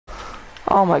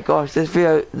Oh my gosh, this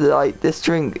video, like, this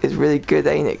drink is really good,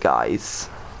 ain't it, guys?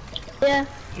 Yeah.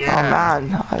 Oh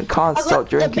man, I can't stop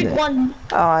drinking it. One.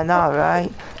 Oh, I know, right?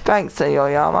 Thanks,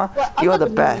 Senor Yama. Well, You're the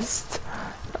best.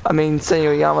 I mean,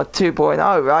 Senor Yama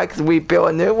 2.0, right? Because we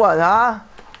built a new one, huh?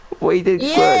 We did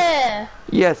good.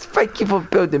 Yes, thank you for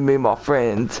building me, my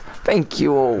friend. Thank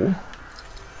you all.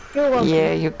 You're welcome.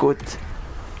 Yeah, you're good.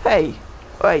 Hey,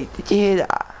 wait, did you hear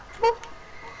that?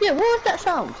 Yeah, what was that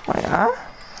sound? Wait, huh?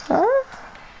 Huh?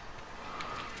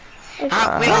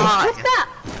 What's that?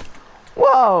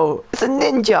 Whoa, it's a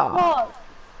ninja.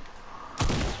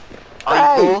 Whoa.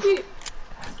 Hey,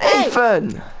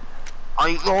 Ethan.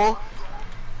 Uncle.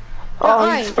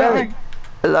 Oh, he's very...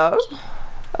 Hello?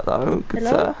 Hello, good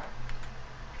sir.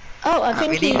 Oh, I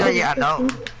think he...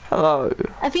 Hello.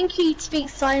 I think he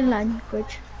speaks sign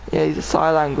language. Yeah, he's a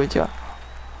sign languager.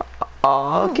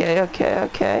 Oh,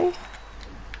 okay.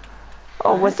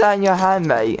 Oh, what's that in your hand,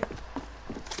 mate?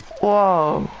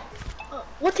 Whoa.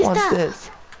 What is that? What's this?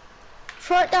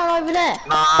 Throw it down over there.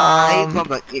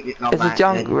 It's a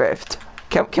junk rift.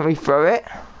 Can we throw it?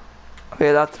 Are we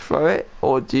allowed to throw it?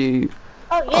 Or do you...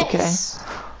 Oh, yes. Okay.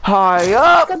 Hurry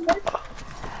up!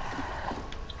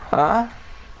 Huh?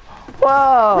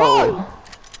 Whoa!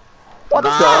 What the?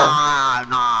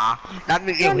 Nah. Let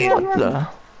me kill him.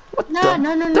 What the?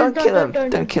 No, don't kill him.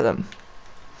 Don't kill him.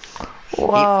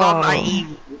 Whoa. He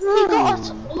got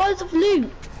us loads of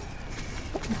loot.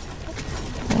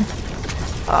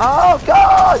 Oh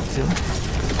god!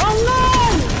 Oh no!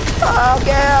 Oh,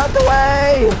 get out of the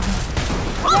way!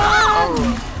 Run!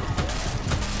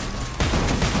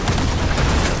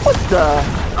 What the?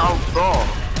 Oh god!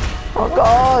 Oh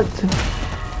god!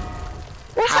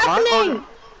 What's happening?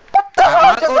 What the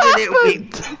hell just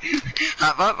happened?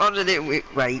 Have I gone a little bit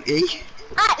crazy?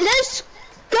 Let's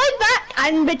go back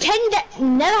and pretend that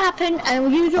never happened and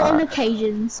we'll use it on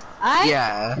occasions. Alright?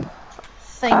 Yeah.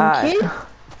 Thank you.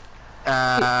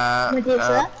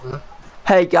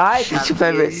 Hey guys, it's your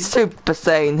favorite Super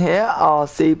Saiyan here,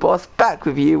 RC Boss, back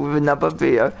with you with another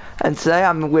video. And today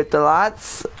I'm with the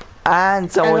lads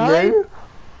and someone new.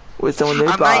 With someone new,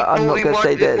 but I'm not gonna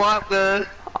say this.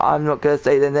 I'm not gonna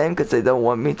say their name because they don't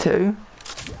want me to.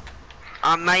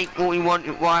 I make what you want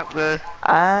to wipe the.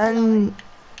 And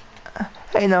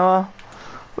hey Noah,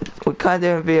 we're kind of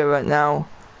doing a video right now.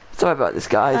 Sorry about this,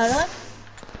 guys.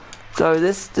 So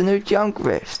this is the new junk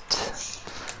rift.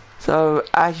 So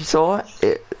as you saw,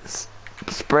 it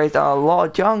sprays down a lot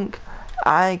of junk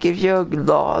and it gives you a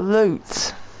lot of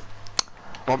loot.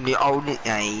 From the old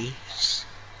days.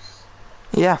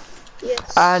 Yeah.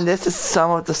 Yes. And this is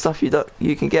some of the stuff you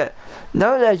can get.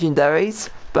 No legendaries,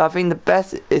 but I think the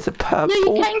best is a purple. No,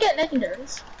 you can get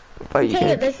legendaries. Wait, you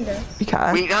can get legendaries. You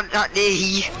can? We got that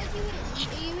these. Are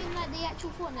you in like the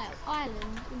actual Fortnite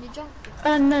island in the junk?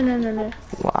 No.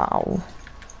 Wow.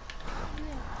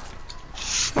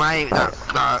 Wait,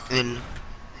 that's in.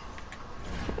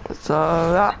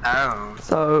 So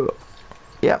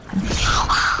yep.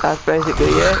 That's basically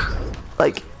it.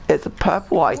 Like, it's a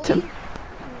purple item.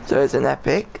 So it's an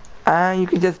epic. And you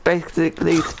can just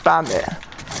basically spam it.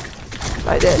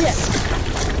 Like this.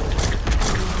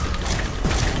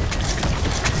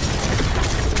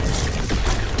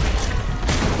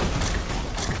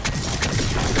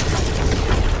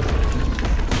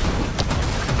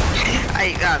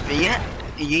 Yeah.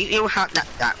 You have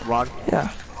that one. Yeah.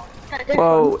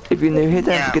 Well, if you're new here,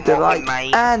 don't forget to like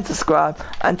and subscribe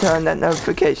and turn that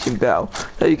notification bell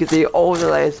so you can see all the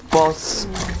latest boss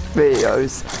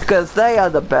videos, because they are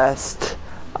the best,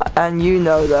 and you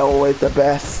know they're always the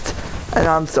best. And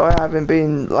I'm sorry I haven't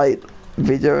been like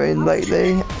videoing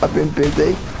lately. I've been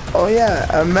busy. Oh yeah,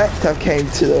 a Mecta came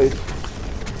to it.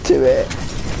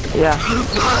 Yeah.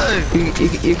 You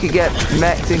can get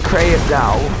mechs in creative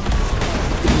now.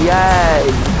 Yay!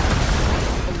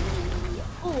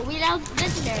 Oh, we allowed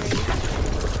legendary.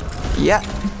 Yeah.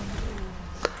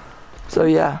 So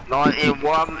yeah.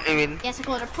 Yes, I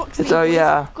got approximately. So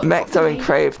yeah, mechs are in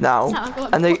crave now,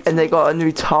 and they got a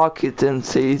new targeting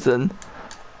season.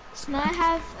 Can I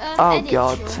have oh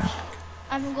god.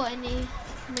 I haven't got any.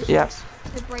 Yep.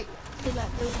 To break to that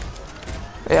build.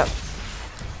 Yep.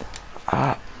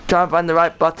 Try and find the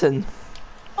right button.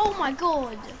 Oh my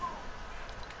god.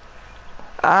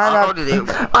 And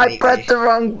I pressed the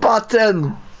wrong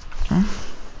button.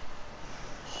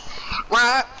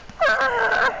 What?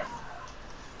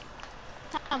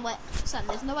 I'm wet. Son,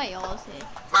 there's no way yours here.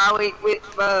 Oh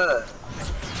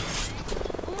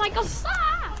my god,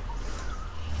 stop!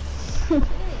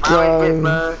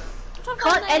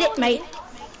 Can't edit, mate.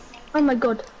 Oh my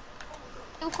god.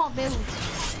 Still can't build.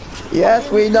 Yes,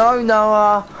 we know,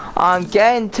 Noah. I'm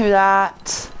getting to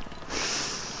that.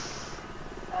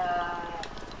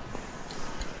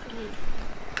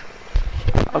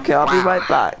 Okay, I'll be right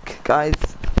back, guys.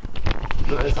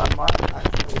 Because I might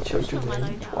accidentally show your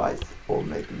name twice, or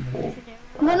maybe more.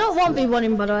 We're not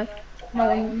 1v1ing, by the way. No,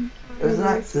 It was an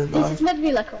accident, this though. is meant to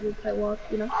be like a replay world,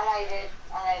 you know.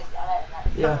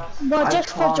 Yeah. Well, I just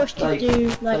for Josh to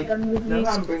do like reviews. No,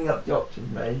 I'm bringing up the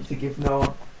options, mate, to give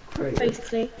no credit.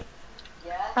 Basically.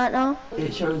 Right now.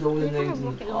 It shows all the names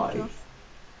in the pie.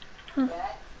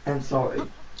 And sorry.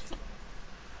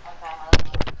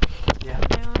 Yeah.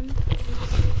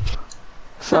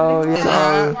 So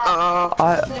yeah,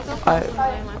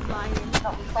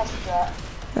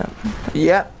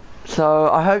 yeah. So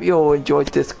I hope you all enjoyed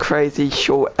this crazy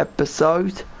short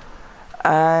episode,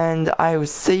 and I will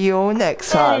see you all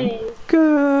next time.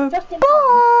 Goodbye.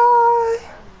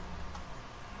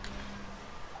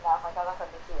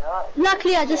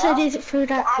 Luckily, I just edited it through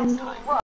that thing.